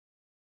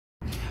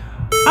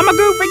I'm a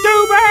goofy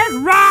goober,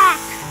 rock!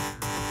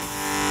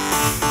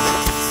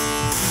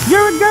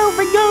 You're a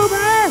goofy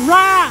goober,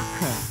 rock!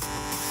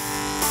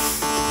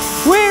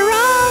 We're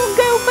all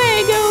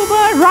goofy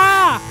goober,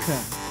 rock!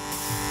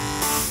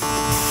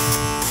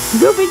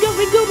 Goofy,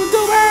 goofy, goober,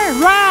 goober,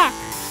 rock!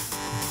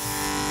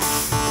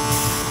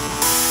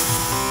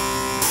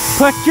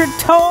 Put your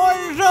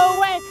toys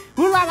away.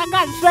 Well, all I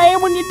gotta say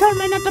when you told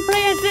me not to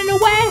play us in the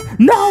way.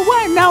 No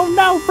way,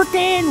 no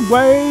freaking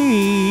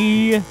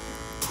way.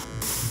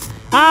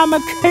 I'm a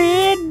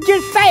kid,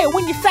 just say it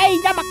when you say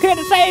I'm a kid,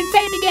 say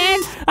it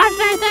again. I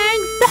say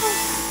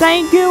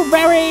thank you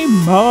very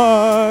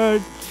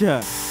much.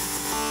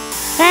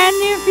 And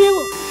if you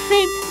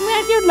think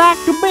that you'd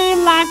like to be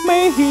like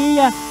me,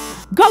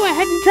 go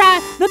ahead and try.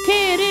 The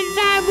kid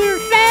inside will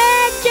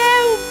set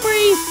you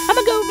free.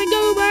 I'm a goofy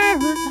goober.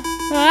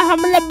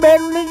 I'm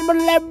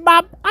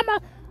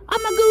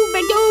a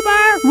goofy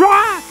goober,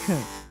 rock!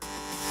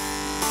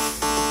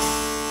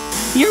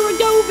 You're a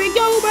goofy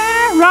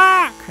goober,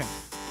 rock!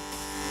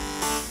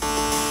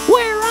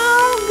 We're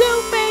all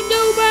goofy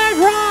goobers,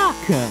 rock!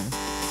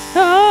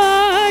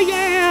 Oh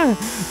yeah!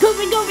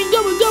 Goofy, goofy,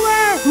 goober,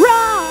 goober,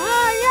 rock!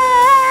 Oh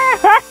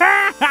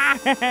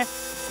yeah!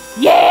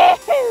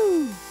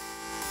 Yahoo!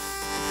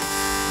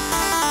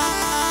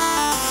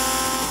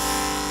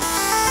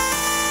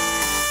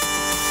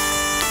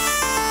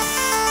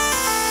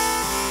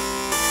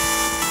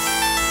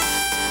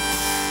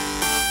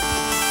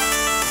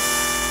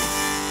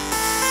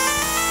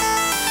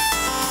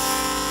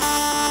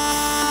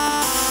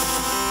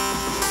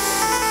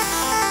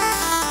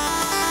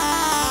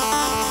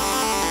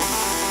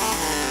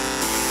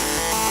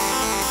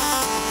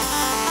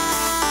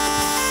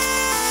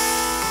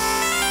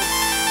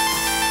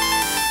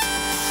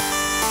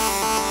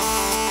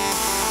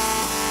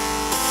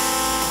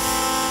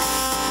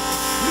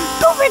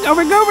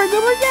 Goober, goober,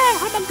 goober, yeah!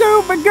 I'm a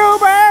goober,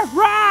 goober,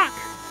 rock!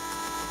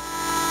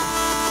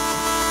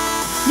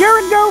 You're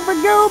a goober,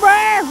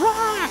 goober,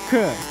 rock!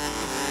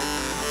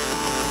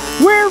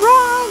 We're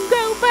all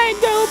goofy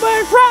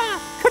goobers,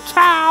 rock!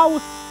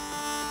 Ka-chow!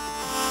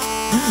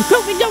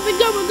 Goofy, goofy,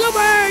 goober,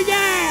 goober,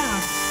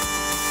 yeah!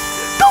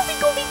 Goofy,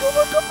 goofy,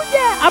 goober, goober,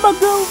 yeah! I'm a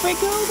goofy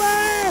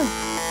goober!